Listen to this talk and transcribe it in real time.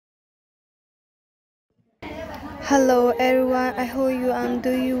Hello everyone, I hope you are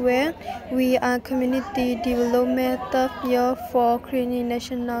doing well. We are Community Development Third Year for Karenni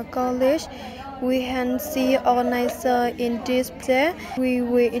National College. We have the organizer in this project. We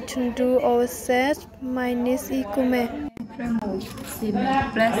will introduce ourselves. My name is Ikume.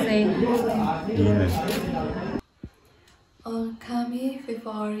 On coming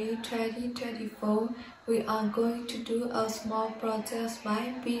February 2024, we are going to do a small project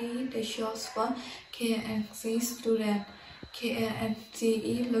by building the shores for KNC students. KNC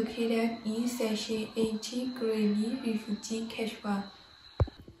is located in Section 80 Karenni Refugee Catchment.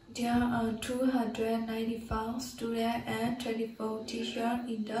 There are 295 students and 24 teachers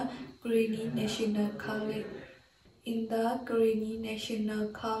in the Karenni National College. In the Karenni National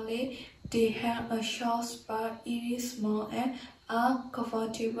College, they have a short but it is small and are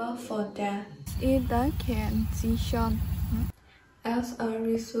comfortable for them. In the KNC shop. As a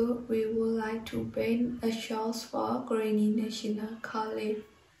result, we would like to build a shop for Karenni National College.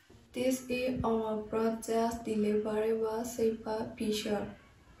 This is our project deliverable simple picture.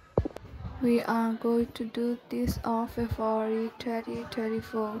 We are going to do this on February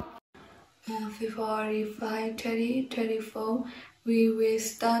 2024. On February 5, 2024, we will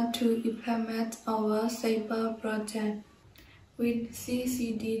start to implement our sample project. With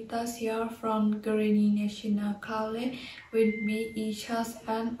CCD this year from Karenni National College will be in charge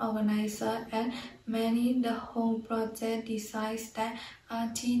and organizer and manage the whole project decides that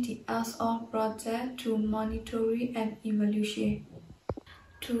RTDS of project to monitoring and evaluation.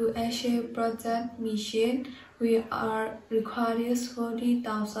 To achieve project mission, we are requiring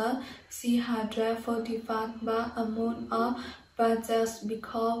 40,345 baht amount of budget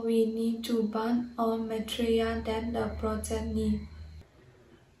because we need to buy all material that the project needs.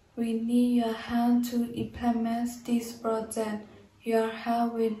 We need your help to implement this project. Your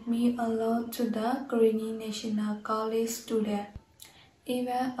help will mean a lot to the Karenni National College student.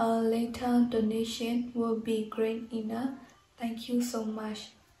 Even a little donation would be great enough. Thank you so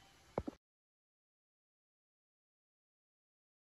much.